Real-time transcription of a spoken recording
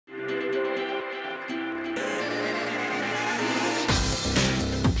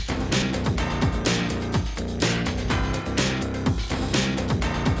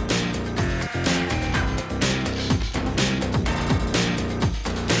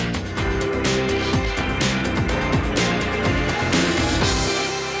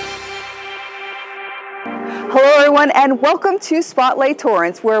everyone, and welcome to Spotlight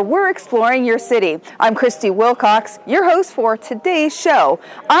Torrance, where we're exploring your city. I'm Christy Wilcox, your host for today's show.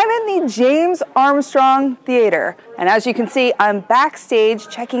 I'm in the James Armstrong Theater, and as you can see, I'm backstage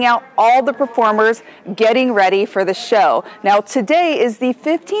checking out all the performers getting ready for the show. Now, today is the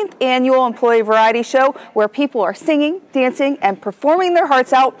 15th annual Employee Variety Show, where people are singing, dancing, and performing their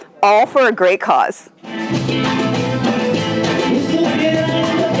hearts out, all for a great cause.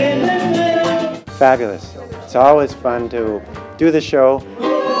 Fabulous. It's always fun to do the show.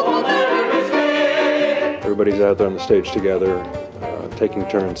 Everybody's out there on the stage together, taking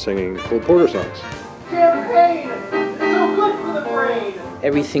turns singing Cole Porter songs. Champagne! It's so good for the brain!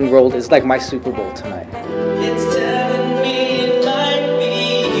 Everything rolled. It's like my Super Bowl tonight. It's telling me it might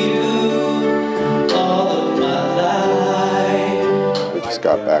be you all of my life. We just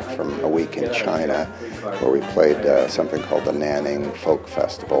got back from a week in China where we played something called the Nanning Folk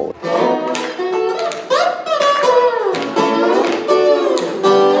Festival.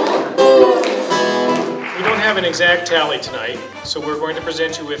 Have an exact tally tonight, so we're going to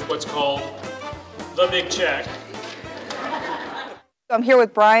present you with what's called the big check. I'm here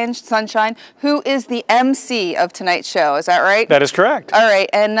with Brian Sunshine, who is the MC of tonight's show. Is that right? That is correct. All right,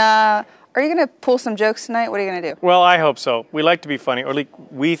 and are you going to pull some jokes tonight? What are you going to do? Well, I hope so. We like to be funny, or at least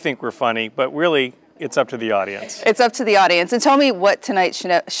we think we're funny, but really it's up to the audience. It's up to the audience. And tell me what tonight's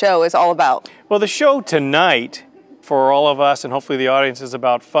show is all about. Well, the show tonight for all of us, and hopefully the audience, is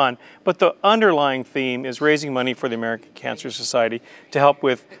about fun. But the underlying theme is raising money for the American Cancer Society to help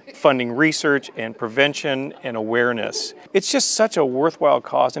with funding research and prevention and awareness. It's just such a worthwhile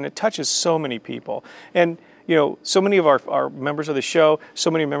cause, and it touches so many people. And you know, so many of our members of the show, so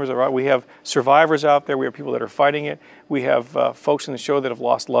many members of we have survivors out there, we have people that are fighting it, we have folks in the show that have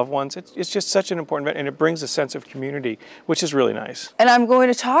lost loved ones. It's just such an important event, and it brings a sense of community, which is really nice. And I'm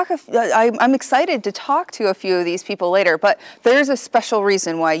going to talk, I'm excited to talk to a few of these people later, but there's a special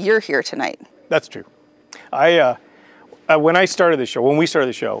reason why you're here tonight. That's true. When we started the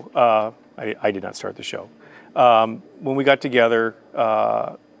show, I did not start the show. When we got together,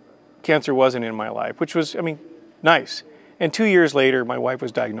 cancer wasn't in my life, which was, I mean, nice. And 2 years later, my wife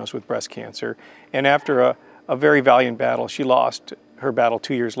was diagnosed with breast cancer. And after a very valiant battle, she lost her battle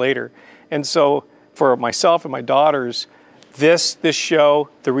 2 years later. And so for myself and my daughters, this show,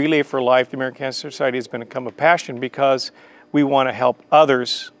 the Relay for Life, the American Cancer Society, has become a passion because we want to help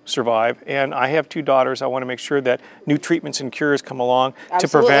others survive. And I have two daughters. I want to make sure that new treatments and cures come along to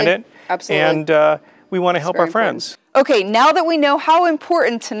prevent it. Absolutely. And we want to help our friends. Okay, now that we know how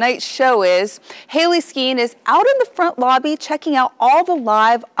important tonight's show is, Haley Skeen is out in the front lobby checking out all the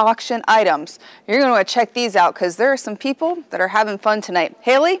live auction items. You're going to want to check these out because there are some people that are having fun tonight.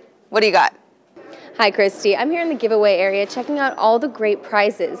 Haley, what do you got? Hi, Christy. I'm here in the giveaway area checking out all the great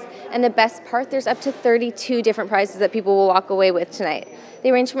prizes. And the best part, there's up to 32 different prizes that people will walk away with tonight.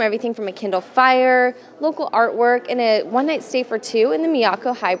 They range from everything from a Kindle Fire, local artwork, and a one-night stay for two in the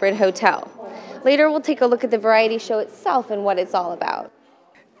Miyako Hybrid Hotel. Later, we'll take a look at the variety show itself and what it's all about.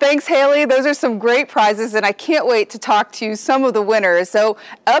 Thanks, Haley. Those are some great prizes, and I can't wait to talk to some of the winners. So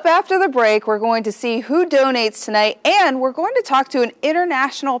up after the break, we're going to see who donates tonight, and we're going to talk to an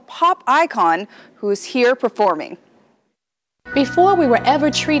international pop icon who is here performing. Before we were ever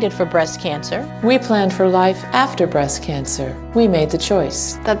treated for breast cancer, we planned for life after breast cancer. We made the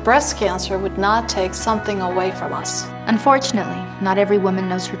choice that breast cancer would not take something away from us. Unfortunately, not every woman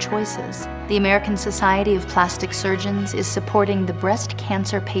knows her choices. The American Society of Plastic Surgeons is supporting the Breast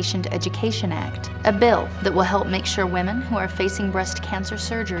Cancer Patient Education Act, a bill that will help make sure women who are facing breast cancer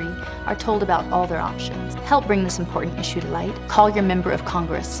surgery are told about all their options. Help bring this important issue to light. Call your member of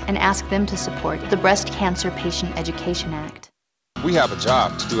Congress and ask them to support the Breast Cancer Patient Education Act. We have a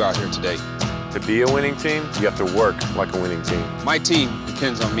job to do out here today. To be a winning team, you have to work like a winning team. My team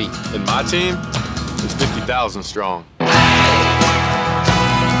depends on me. And my team is 50,000 strong.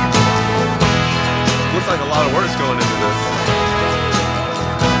 Looks like a lot of work's going into this.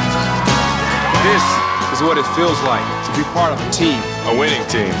 This is what it feels like to be part of a team. A winning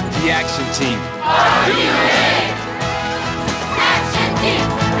team. The Action Team. Are you in? Action Team!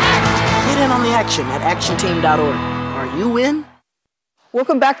 Action! Get in on the action at actionteam.org. Are you in?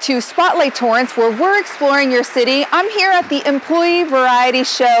 Welcome back to Spotlight Torrance, where we're exploring your city. I'm here at the Employee Variety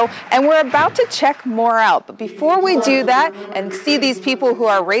Show, and we're about to check more out. But before we do that and see these people who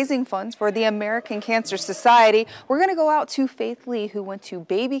are raising funds for the American Cancer Society, we're going to go out to Faith Lee, who went to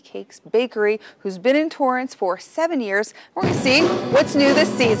Baby Cakes Bakery, who's been in Torrance for 7 years. We're going to see what's new this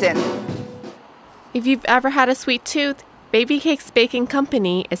season. If you've ever had a sweet tooth, Baby Cakes Baking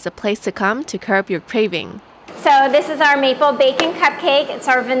Company is the place to come to curb your craving. So this is our maple bacon cupcake. It's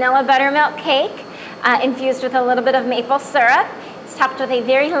our vanilla buttermilk cake. infused with a little bit of maple syrup. It's topped with a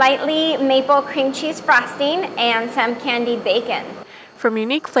very lightly maple cream cheese frosting and some candied bacon. From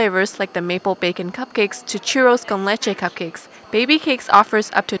unique flavors like the maple bacon cupcakes to churros con leche cupcakes, Baby Cakes offers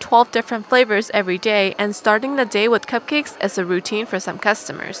up to 12 different flavors every day, and starting the day with cupcakes is a routine for some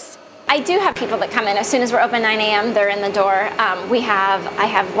customers. I do have people that come in. As soon as we're open 9 a.m., they're in the door. I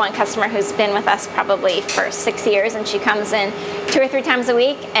have one customer who's been with us probably for 6 years, and she comes in 2 or 3 times a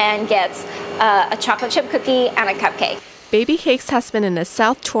week and gets a chocolate chip cookie and a cupcake. Baby Cakes has been in the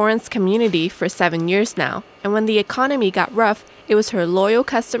South Torrance community for 7 years now, and when the economy got rough, it was her loyal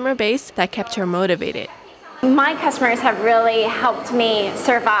customer base that kept her motivated. My customers have really helped me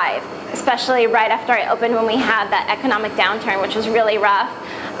survive, especially right after I opened when we had that economic downturn, which was really rough.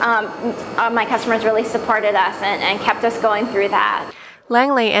 My customers really supported us and kept us going through that.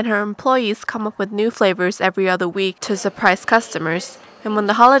 Langley and her employees come up with new flavors every other week to surprise customers. And when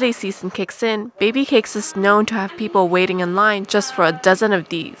the holiday season kicks in, Baby Cakes is known to have people waiting in line just for a dozen of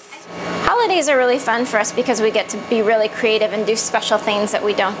these. Holidays are really fun for us because we get to be really creative and do special things that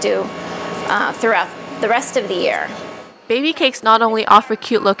we don't do throughout the rest of the year. Baby Cakes not only offer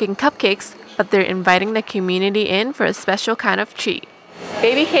cute-looking cupcakes, but they're inviting the community in for a special kind of treat.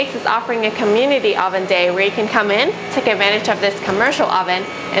 Baby Cakes is offering a community oven day where you can come in, take advantage of this commercial oven,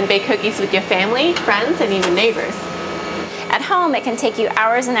 and bake cookies with your family, friends, and even neighbors. At home, it can take you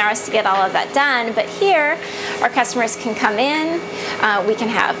hours and hours to get all of that done, but here, our customers can come in, we can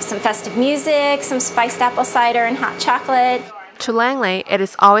have some festive music, some spiced apple cider and hot chocolate. To Langley, it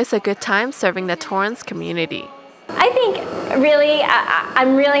is always a good time serving the Torrance community. I think really,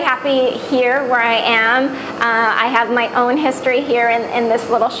 I'm really happy here where I am. I have my own history here in this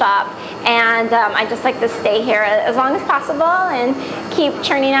little shop, and I just like to stay here as long as possible and keep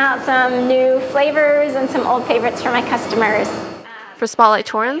churning out some new flavors and some old favorites for my customers. For Spotlight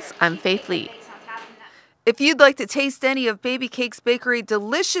Torrance, I'm Faith Lee. If you'd like to taste any of Baby Cakes Bakery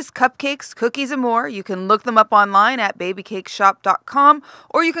delicious cupcakes, cookies, and more, you can look them up online at babycakeshop.com,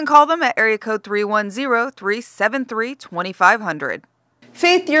 or you can call them at area code 310-373-2500.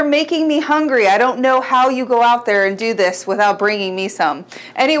 Faith, you're making me hungry. I don't know how you go out there and do this without bringing me some.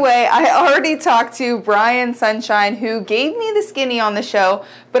 Anyway, I already talked to Brian Sunshine, who gave me the skinny on the show,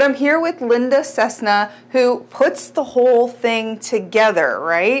 but I'm here with Linda Cessna, who puts the whole thing together,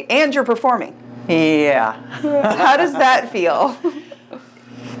 right? And you're performing. Yeah. How does that feel?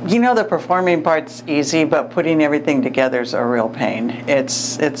 You know, the performing part's easy, but putting everything together is a real pain.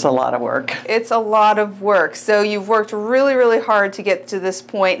 It's a lot of work. It's a lot of work. So you've worked really, really hard to get to this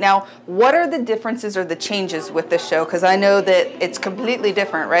point. Now, what are the differences or the changes with this show? Because I know that it's completely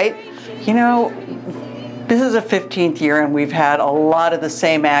different, right? You know, this is the 15th year, and we've had a lot of the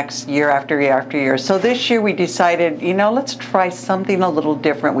same acts year after year after year. So this year we decided, you know, let's try something a little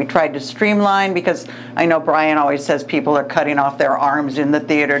different. We tried to streamline, because I know Brian always says people are cutting off their arms in the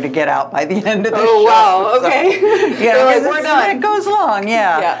theater to get out by the end of the show. Oh, wow, okay. So, you know, like, we're done. It goes long,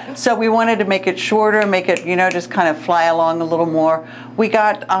 yeah. So we wanted to make it shorter, make it, you know, just kind of fly along a little more. We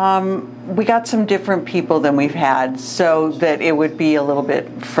got some different people than we've had, so that it would be a little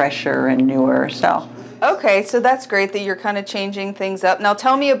bit fresher and newer, so. Okay, so that's great that you're kind of changing things up. Now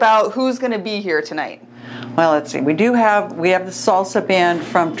tell me about who's going to be here tonight. Well, let's see. We have the salsa band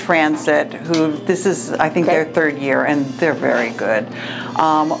from Transit, who this is, I think, their 3rd year, and they're very good.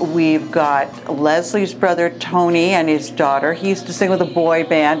 We've got Leslie's brother Tony and his daughter. He used to sing with a boy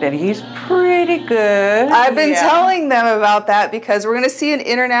band, and he's pretty good. I've been telling them about that, because we're going to see an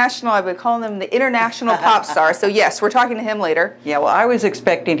international, I've been calling them the international pop star. So yes, we're talking to him later. Yeah, well, I was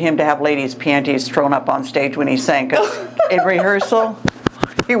expecting him to have ladies' panties thrown up on stage when he sang, because in rehearsal,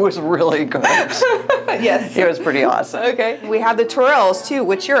 he was really good. Yes. It was pretty awesome. Okay. We have the Torrells too,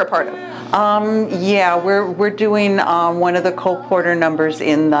 which you're a part of. Yeah, we're doing one of the Cole Porter numbers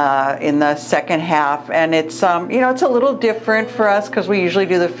in the second half, and it's you know, it's a little different for us because we usually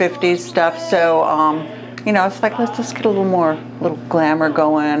do the 50s stuff. So you know, it's like, let's just get a little glamour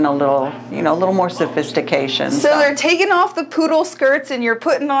going, a little more sophistication. So they're taking off the poodle skirts, and you're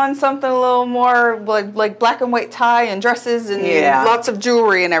putting on something a little more like black and white tie and dresses and lots of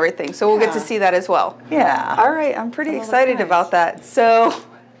jewelry and everything. So we'll get to see that as well. Yeah. All right, I'm pretty excited about that. So,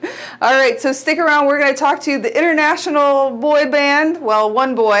 all right, so stick around. We're going to talk to the international boy band, well,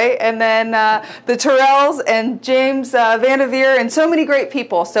 one boy, and then the Torrells and James Vanderveer and so many great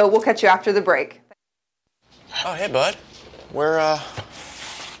people. So we'll catch you after the break. Oh, hey, bud. Where are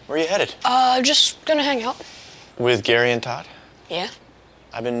you headed? Just gonna hang out. With Gary and Todd? Yeah.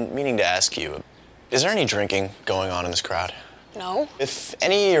 I've been meaning to ask you, is there any drinking going on in this crowd? No. If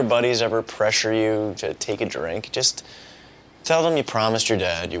any of your buddies ever pressure you to take a drink, just tell them you promised your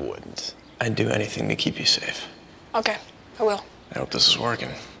dad you wouldn't. I'd do anything to keep you safe. Okay, I will. I hope this is working.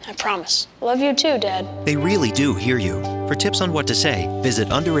 I promise. Love you too, Dad. They really do hear you. For tips on what to say, visit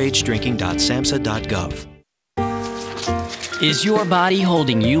underagedrinking.samhsa.gov. Is your body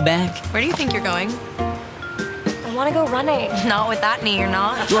holding you back? Where do you think you're going? I want to go running. Not with that knee, you're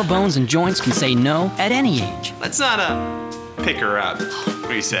not. Your bones and joints can say no at any age. Let's not pick her up. What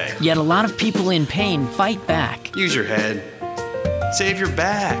do you say? Yet a lot of people in pain fight back. Use your head. Save your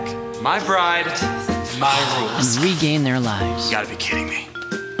back. My bride, my rules. And regain their lives. You gotta be kidding me.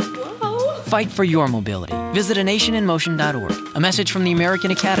 Fight for your mobility. Visit anationinmotion.org. A message from the American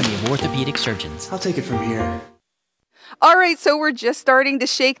Academy of Orthopedic Surgeons. I'll take it from here. All right, so we're just starting to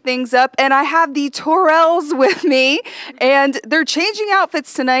shake things up, and I have the Torrels with me, and they're changing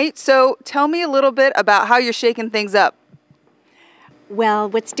outfits tonight. So tell me a little bit about how you're shaking things up. Well,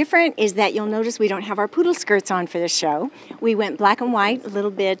 what's different is that you'll notice we don't have our poodle skirts on for the show. We went black and white, a little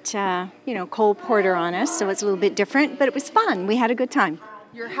bit, Cole Porter on us, so it's a little bit different, but it was fun. We had a good time.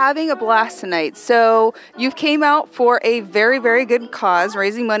 You're having a blast tonight. So you've came out for a very, very good cause,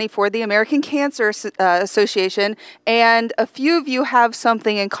 raising money for the American Cancer Association, and a few of you have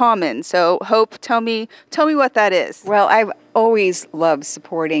something in common. So Hope, tell me what that is. Well, I've always loved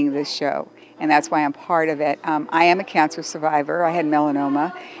supporting this show, and that's why I'm part of it. I am a cancer survivor. I had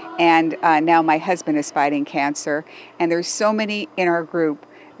melanoma, and now my husband is fighting cancer, and there's so many in our group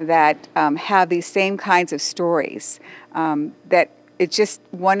that have these same kinds of stories that it's just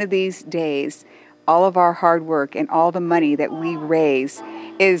one of these days, all of our hard work and all the money that we raise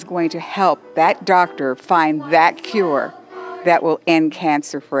is going to help that doctor find that cure that will end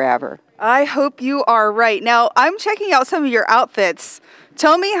cancer forever. I hope you are right. Now, I'm checking out some of your outfits.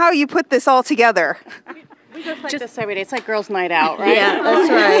 Tell me how you put this all together. We just like this every day. It's like girls' night out, right? Yeah, that's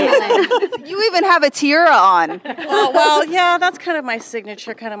right. You even have a tiara on. Well, yeah, that's kind of my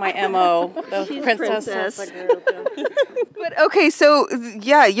signature, kind of my MO. The princess. Of the group. But okay, so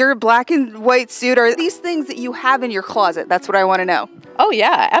yeah, your black and white suit. Are these things that you have in your closet? That's what I want to know. Oh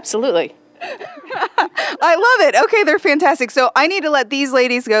yeah, absolutely. I love it. Okay, they're fantastic. So I need to let these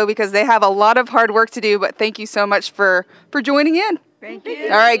ladies go because they have a lot of hard work to do, but thank you so much for joining in. Thank you.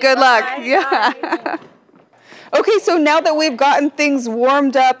 All right, good luck. Bye. Yeah. Bye. Okay, so now that we've gotten things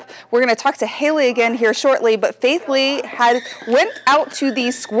warmed up, we're going to talk to Haley again here shortly, but Faith Lee went out to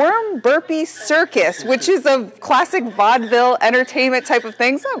the Squirm Burpee Circus, which is a classic vaudeville entertainment type of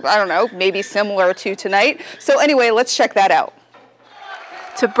thing. So, I don't know, maybe similar to tonight. So anyway, let's check that out.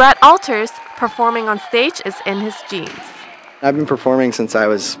 To Brett Alters, performing on stage is in his genes. I've been performing since I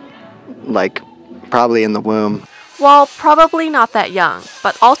was, probably in the womb. Well, probably not that young,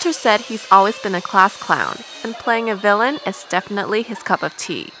 but Alters said he's always been a class clown, and playing a villain is definitely his cup of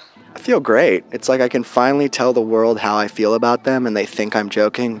tea. I feel great. It's like I can finally tell the world how I feel about them, and they think I'm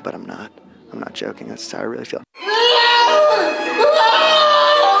joking, but I'm not. I'm not joking. That's how I really feel.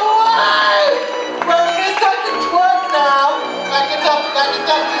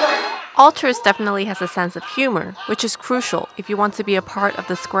 Alters definitely has a sense of humor, which is crucial if you want to be a part of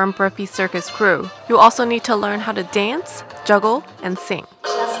the Squirm Burpee Circus crew. You also need to learn how to dance, juggle, and sing.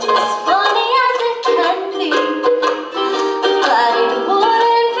 Just as funny as it can be, but it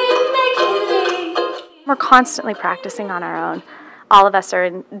wouldn't be making me. We're constantly practicing on our own. All of us are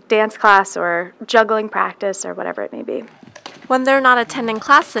in dance class or juggling practice or whatever it may be. When they're not attending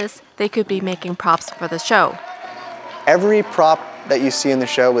classes, they could be making props for the show. Every prop that you see in the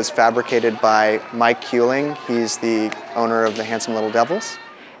show was fabricated by Mike Hewling. He's the owner of the Handsome Little Devils.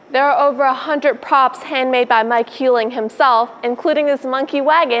 There are over 100 props handmade by Mike Hewling himself, including this monkey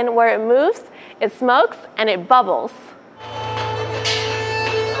wagon where it moves, it smokes, and it bubbles.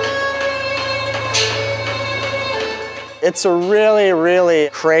 It's a really,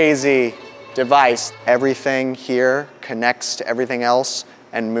 really crazy device. Everything here connects to everything else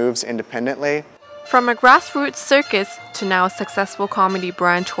and moves independently. From a grassroots circus to now a successful comedy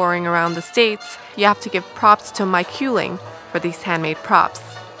brand touring around the States, you have to give props to Mike Hewling for these handmade props.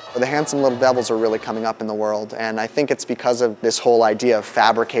 The Handsome Little Devils are really coming up in the world, and I think it's because of this whole idea of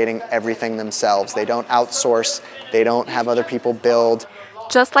fabricating everything themselves. They don't outsource, they don't have other people build.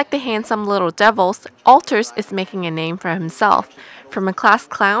 Just like the Handsome Little Devils, Alters is making a name for himself. From a class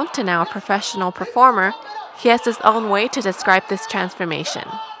clown to now a professional performer, he has his own way to describe this transformation.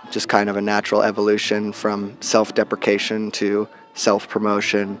 Just kind of a natural evolution from self-deprecation to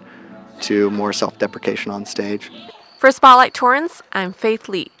self-promotion to more self-deprecation on stage. For Spotlight Torrance, I'm Faith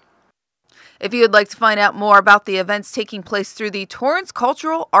Lee. If you would like to find out more about the events taking place through the Torrance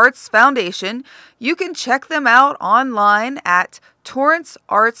Cultural Arts Foundation, you can check them out online at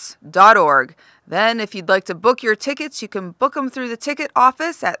torrancearts.org. Then, if you'd like to book your tickets, you can book them through the ticket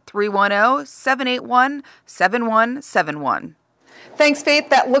office at 310-781-7171. Thanks, Faith.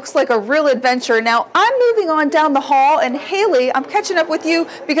 That looks like a real adventure. Now, I'm moving on down the hall, and Haley, I'm catching up with you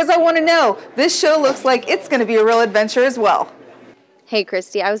because I want to know, this show looks like it's going to be a real adventure as well. Hey,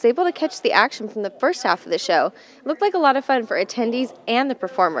 Christy, I was able to catch the action from the first half of the show. It looked like a lot of fun for attendees and the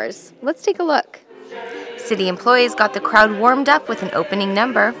performers. Let's take a look. City employees got the crowd warmed up with an opening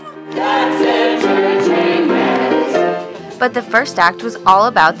number. But the first act was all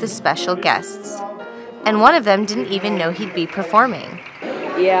about the special guests. And one of them didn't even know he'd be performing.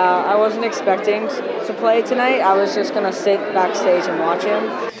 Yeah, I wasn't expecting to play tonight. I was just going to sit backstage and watch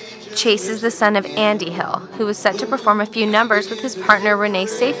him. Chase is the son of Andy Hill, who was set to perform a few numbers with his partner Renee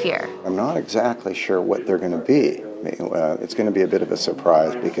Safier. I'm not exactly sure what they're going to be. It's going to be a bit of a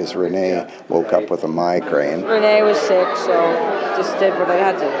surprise because Renee woke up with a migraine. Renee was sick, so just did what I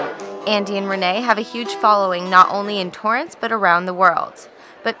had to do. Andy and Renee have a huge following not only in Torrance but around the world.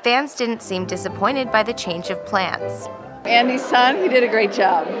 But fans didn't seem disappointed by the change of plans. Andy's son, he did a great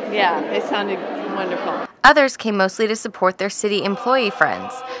job. Yeah, they sounded wonderful. Others came mostly to support their city employee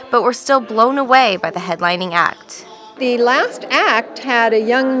friends, but were still blown away by the headlining act. The last act had a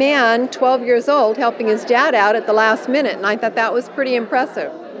young man, 12 years old, helping his dad out at the last minute, and I thought that was pretty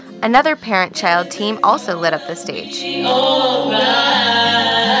impressive. Another parent-child team also lit up the stage.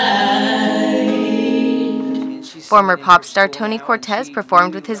 Former pop star Tony Cortez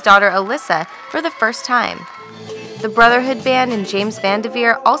performed with his daughter Alyssa for the first time. The Brotherhood Band and James Van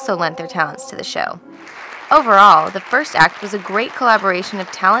Devere also lent their talents to the show. Overall, the first act was a great collaboration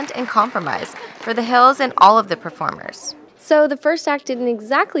of talent and compromise for the Hills and all of the performers. So the first act didn't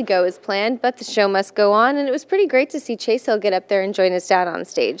exactly go as planned, but the show must go on, and it was pretty great to see Chase Hill get up there and join his dad on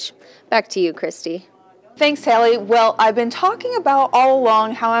stage. Back to you, Christy. Thanks, Haley. Well, I've been talking about all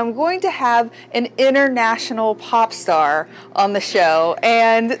along how I'm going to have an international pop star on the show.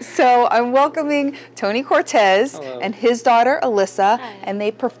 And so I'm welcoming Tony Cortez and his daughter, Alyssa, and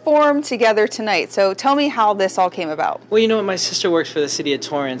they performed together tonight. So tell me how this all came about. Well, you know what? My sister works for the city of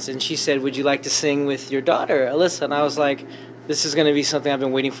Torrance, and she said, would you like to sing with your daughter, Alyssa? And I was like, this is going to be something I've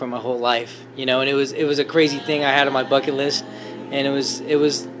been waiting for my whole life. You know, and it was a crazy thing I had on my bucket list, and it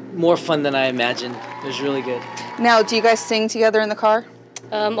was more fun than I imagined. It was really good. Now, do you guys sing together in the car?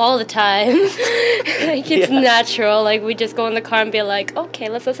 All the time. It's natural. Like, we just go in the car and be like, okay,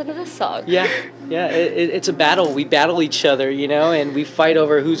 let's listen to this song. Yeah. It's a battle. We battle each other, you know, and we fight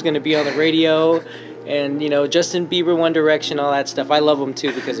over who's going to be on the radio. And, you know, Justin Bieber, One Direction, all that stuff. I love them,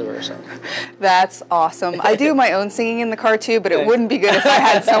 too, because of her song. That's awesome. I do my own singing in the car, too, but it wouldn't be good if I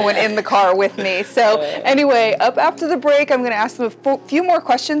had someone in the car with me. So anyway, up after the break, I'm going to ask them a few more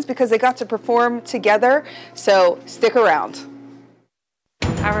questions because they got to perform together. So stick around.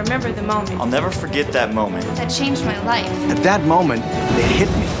 I remember the moment. I'll never forget that moment. That changed my life. At that moment, it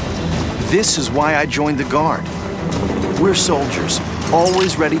hit me. This is why I joined the Guard. We're soldiers,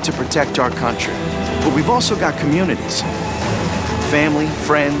 always ready to protect our country. But we've also got communities. Family,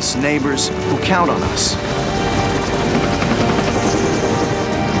 friends, neighbors who count on us.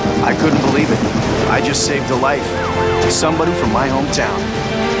 I couldn't believe it. I just saved a life. Somebody from my hometown.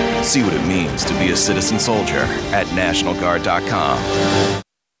 See what it means to be a citizen soldier at NationalGuard.com.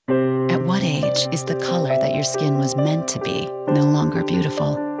 At what age is the color that your skin was meant to be no longer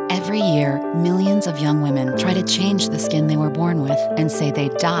beautiful? Every year, millions of young women try to change the skin they were born with and say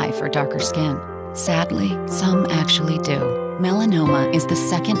they'd die for darker skin. Sadly, some actually do. Melanoma is the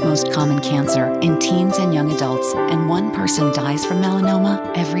second most common cancer in teens and young adults, and one person dies from melanoma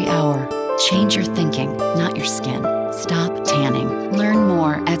every hour. Change your thinking, not your skin. Stop tanning. Learn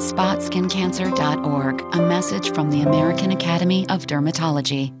more at spotskincancer.org, a message from the American Academy of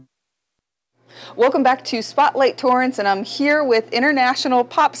Dermatology. Welcome back to Spotlight Torrance, and I'm here with international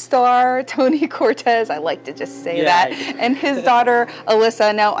pop star Tony Cortez. I like to just say that. And his daughter,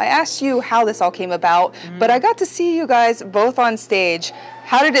 Alyssa. Now, I asked you how this all came about, but I got to see you guys both on stage.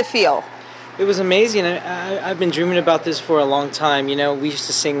 How did it feel? It was amazing. I've been dreaming about this for a long time. You know, we used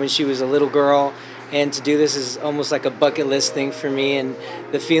to sing when she was a little girl, and to do this is almost like a bucket list thing for me, and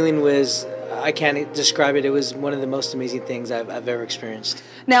the feeling was, I can't describe it. It was one of the most amazing things I've ever experienced.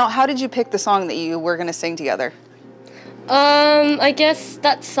 Now, how did you pick the song that you were going to sing together? I guess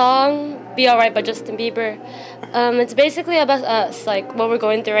that song, Be Alright by Justin Bieber, it's basically about us, like what we're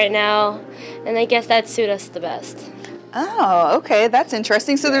going through right now, and I guess that suit us the best. Oh, okay, that's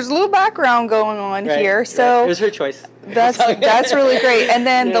interesting. So there's a little background going on here. So it was her choice. That's really great. And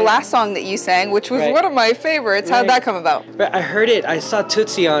then the last song that you sang, which was one of my favorites, how'd that come about? I heard it. I saw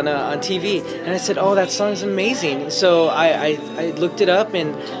Tootsie on TV, and I said, "Oh, that song's amazing." So I looked it up,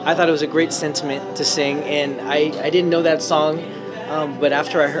 and I thought it was a great sentiment to sing. And I didn't know that song, but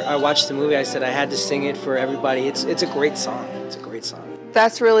after I watched the movie, I said I had to sing it for everybody. It's a great song. It's a great song.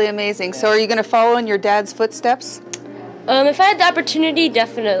 That's really amazing. So are you going to follow in your dad's footsteps? If I had the opportunity,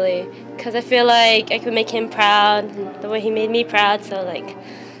 definitely. Because I feel like I could make him proud the way he made me proud. So, like...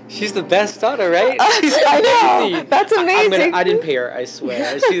 She's the best daughter, right? I know. That's amazing. I didn't pay her, I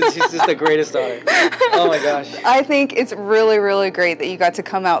swear. She's just the greatest daughter. Oh, my gosh. I think it's really, really great that you got to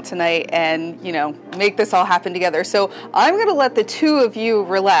come out tonight and, you know, make this all happen together. So I'm going to let the two of you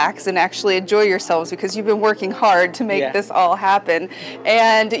relax and actually enjoy yourselves because you've been working hard to make this all happen.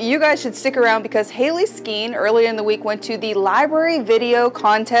 And you guys should stick around because Haley Skeen earlier in the week went to the library video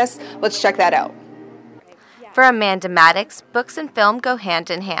contest. Let's check that out. For Amanda Maddox, books and film go hand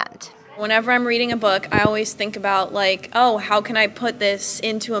in hand. Whenever I'm reading a book, I always think about like, oh, how can I put this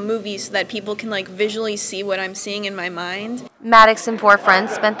into a movie so that people can like visually see what I'm seeing in my mind? Maddox and 4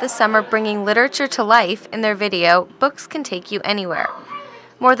 friends spent the summer bringing literature to life in their video, Books Can Take You Anywhere.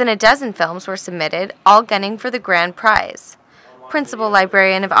 More than a dozen films were submitted, all gunning for the grand prize. Principal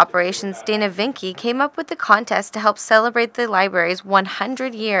Librarian of Operations Dana Vinke came up with the contest to help celebrate the library's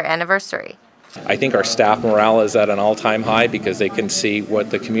 100-year anniversary. I think our staff morale is at an all-time high because they can see what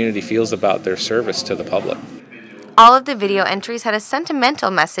the community feels about their service to the public. All of the video entries had a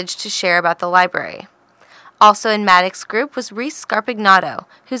sentimental message to share about the library. Also in Maddox's group was Reese Scarpignato,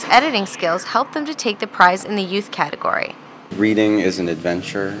 whose editing skills helped them to take the prize in the youth category. Reading is an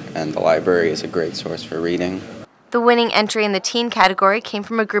adventure, and the library is a great source for reading. The winning entry in the teen category came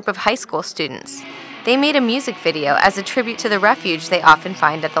from a group of high school students. They made a music video as a tribute to the refuge they often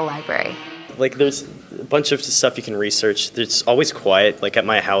find at the library. Like, there's a bunch of stuff you can research. It's always quiet. Like, at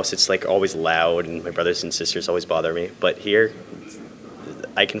my house, it's, like, always loud, and my brothers and sisters always bother me. But here,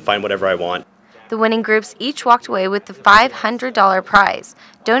 I can find whatever I want. The winning groups each walked away with the $500 prize,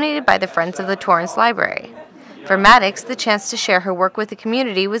 donated by the Friends of the Torrance Library. For Maddox, the chance to share her work with the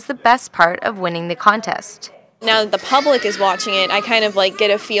community was the best part of winning the contest. Now that the public is watching it, I kind of like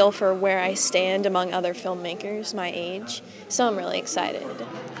get a feel for where I stand among other filmmakers my age. So I'm really excited.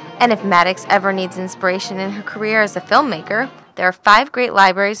 And if Maddox ever needs inspiration in her career as a filmmaker, there are 5 great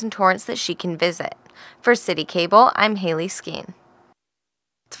libraries in Torrance that she can visit. For CitiCABLE, I'm Haley Skeen.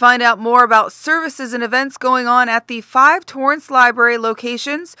 To find out more about services and events going on at the 5 Torrance Library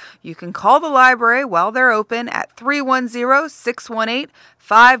locations, you can call the library while they're open at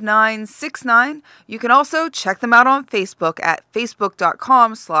 310-618-5969. You can also check them out on Facebook at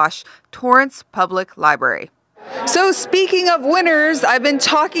facebook.com/Torrance Public Library. So speaking of winners, I've been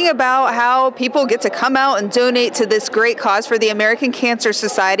talking about how people get to come out and donate to this great cause for the American Cancer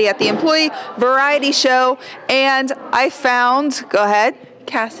Society at the Employee Variety Show, and I found, go ahead.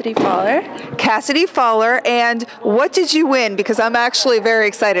 Cassidy Fowler. Cassidy Fowler, and what did you win? Because I'm actually very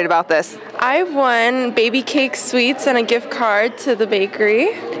excited about this. I won baby cake sweets and a gift card to the bakery.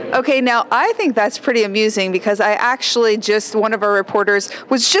 Okay, now I think that's pretty amusing because I actually one of our reporters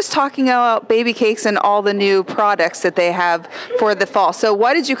was just talking about baby cakes and all the new products that they have for the fall. So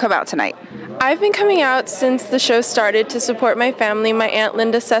why did you come out tonight? I've been coming out since the show started to support my family. My Aunt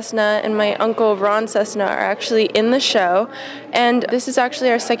Linda Cessna and my Uncle Ron Cessna are actually in the show. And this is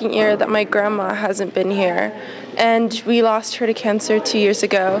actually our second year that my grandma hasn't been here. And we lost her to cancer 2 years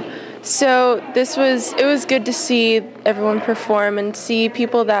ago. So it was good to see everyone perform and see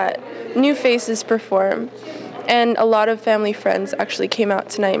people new faces perform. And a lot of family friends actually came out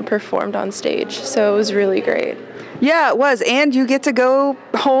tonight and performed on stage. So it was really great. Yeah, it was. And you get to go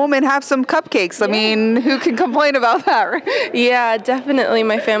home and have some cupcakes. I mean, who can complain about that, right? Yeah, definitely.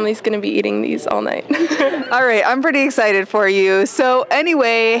 My family's going to be eating these all night. All right, I'm pretty excited for you. So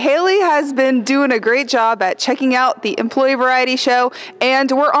anyway, Haley has been doing a great job at checking out the Employee Variety Show,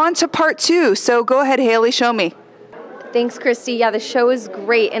 and we're on to part 2. So go ahead, Haley, show me. Thanks, Christy. Yeah, the show is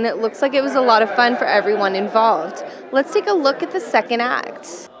great, and it looks like it was a lot of fun for everyone involved. Let's take a look at the second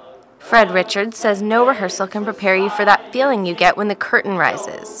act. Fred Richards says no rehearsal can prepare you for that feeling you get when the curtain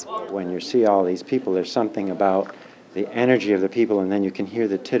rises. When you see all these people, there's something about the energy of the people, and then you can hear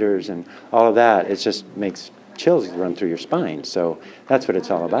the titters and all of that. It just makes chills run through your spine. So that's what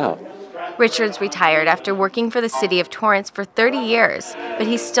it's all about. Richards retired after working for the city of Torrance for 30 years, but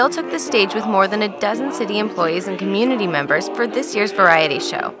he still took the stage with more than a dozen city employees and community members for this year's variety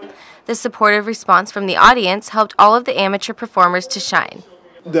show. The supportive response from the audience helped all of the amateur performers to shine.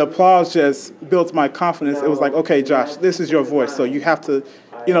 The applause just built my confidence. It was like, okay, Josh, this is your voice, so you have to,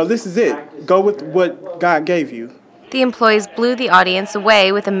 this is it. Go with what God gave you. The employees blew the audience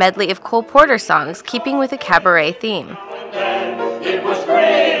away with a medley of Cole Porter songs, keeping with a cabaret theme. It was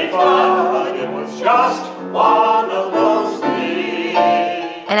great fun. It was just one of those things.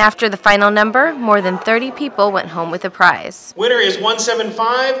 And after the final number, more than 30 people went home with a prize. Winner is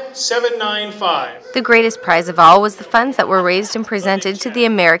 175795. The greatest prize of all was the funds that were raised and presented to the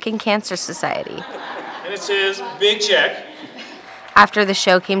American Cancer Society. And it says, big check. After the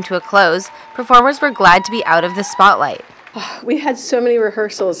show came to a close, performers were glad to be out of the spotlight. We had so many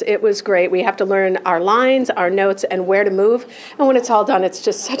rehearsals. It was great. We have to learn our lines, our notes, and where to move. And when it's all done, it's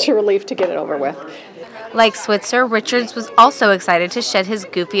just such a relief to get it over with. Like Switzer, Richards was also excited to shed his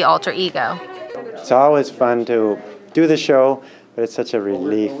goofy alter ego. It's always fun to do the show, but it's such a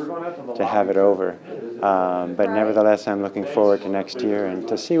relief to have it over. But nevertheless, I'm looking forward to next year and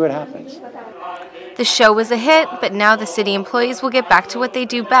to see what happens. The show was a hit, but now the city employees will get back to what they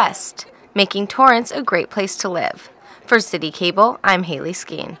do best, making Torrance a great place to live. For CitiCABLE, I'm Haley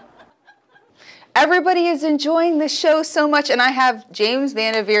Skeen. Everybody is enjoying the show so much, and I have James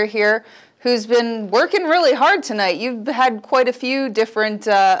Vanderveer here, who's been working really hard tonight. You've had quite a few different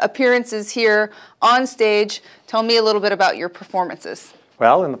appearances here on stage. Tell me a little bit about your performances.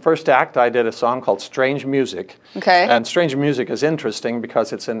 Well, in the first act, I did a song called Strange Music. Okay. And Strange Music is interesting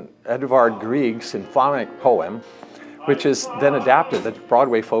because it's an Edvard Grieg symphonic poem, which is then adapted. The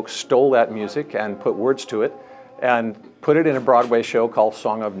Broadway folks stole that music and put words to it and put it in a Broadway show called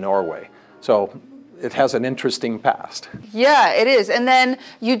Song of Norway. So it has an interesting past. Yeah, it is. And then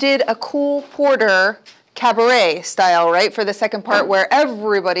you did a Cole Porter cabaret style, right, for the second part where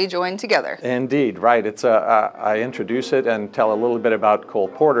everybody joined together. Indeed, right. It's I introduce it and tell a little bit about Cole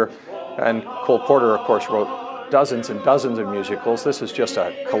Porter. And Cole Porter, of course, wrote dozens and dozens of musicals. This is just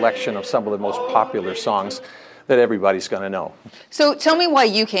a collection of some of the most popular songs that everybody's going to know. So tell me why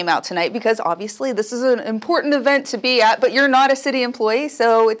you came out tonight, because obviously this is an important event to be at, but you're not a city employee,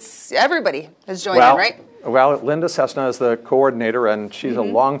 so it's everybody has joined in, right? Well, Linda Cessna is the coordinator, and she's a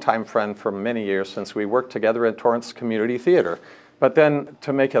longtime friend for many years since we worked together at Torrance Community Theater. But then,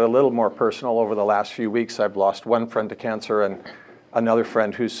 to make it a little more personal, over the last few weeks, I've lost one friend to cancer and another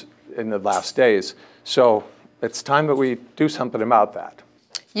friend who's in the last days. So it's time that we do something about that.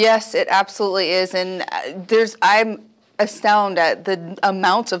 Yes, it absolutely is, and I'm astounded at the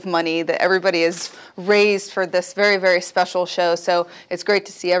amount of money that everybody has raised for this very, very special show. So it's great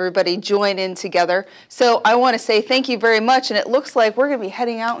to see everybody join in together. So I want to say thank you very much, and it looks like we're going to be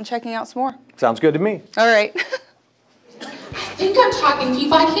heading out and checking out some more. Sounds good to me. All right. I think I'm talking to you,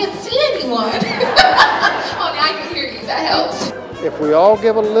 but I can't see anyone. Oh, now I can hear you. That helps. If we all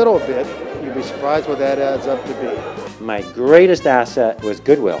give a little bit, you'd be surprised what that adds up to be. My greatest asset was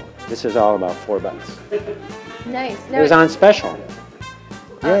Goodwill. This is all about $4. Nice. It was on special.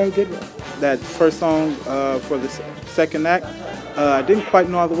 Yay, Goodwill. That first song for the second act, I didn't quite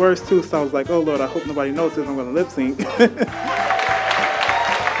know all the words too, so I was like, oh Lord, I hope nobody knows this. I'm going to lip sync.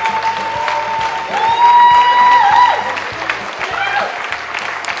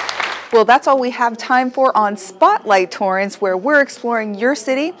 Well, that's all we have time for on Spotlight Torrance, where we're exploring your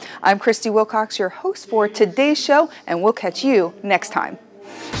city. I'm Christy Wilcox, your host for today's show, and we'll catch you next time.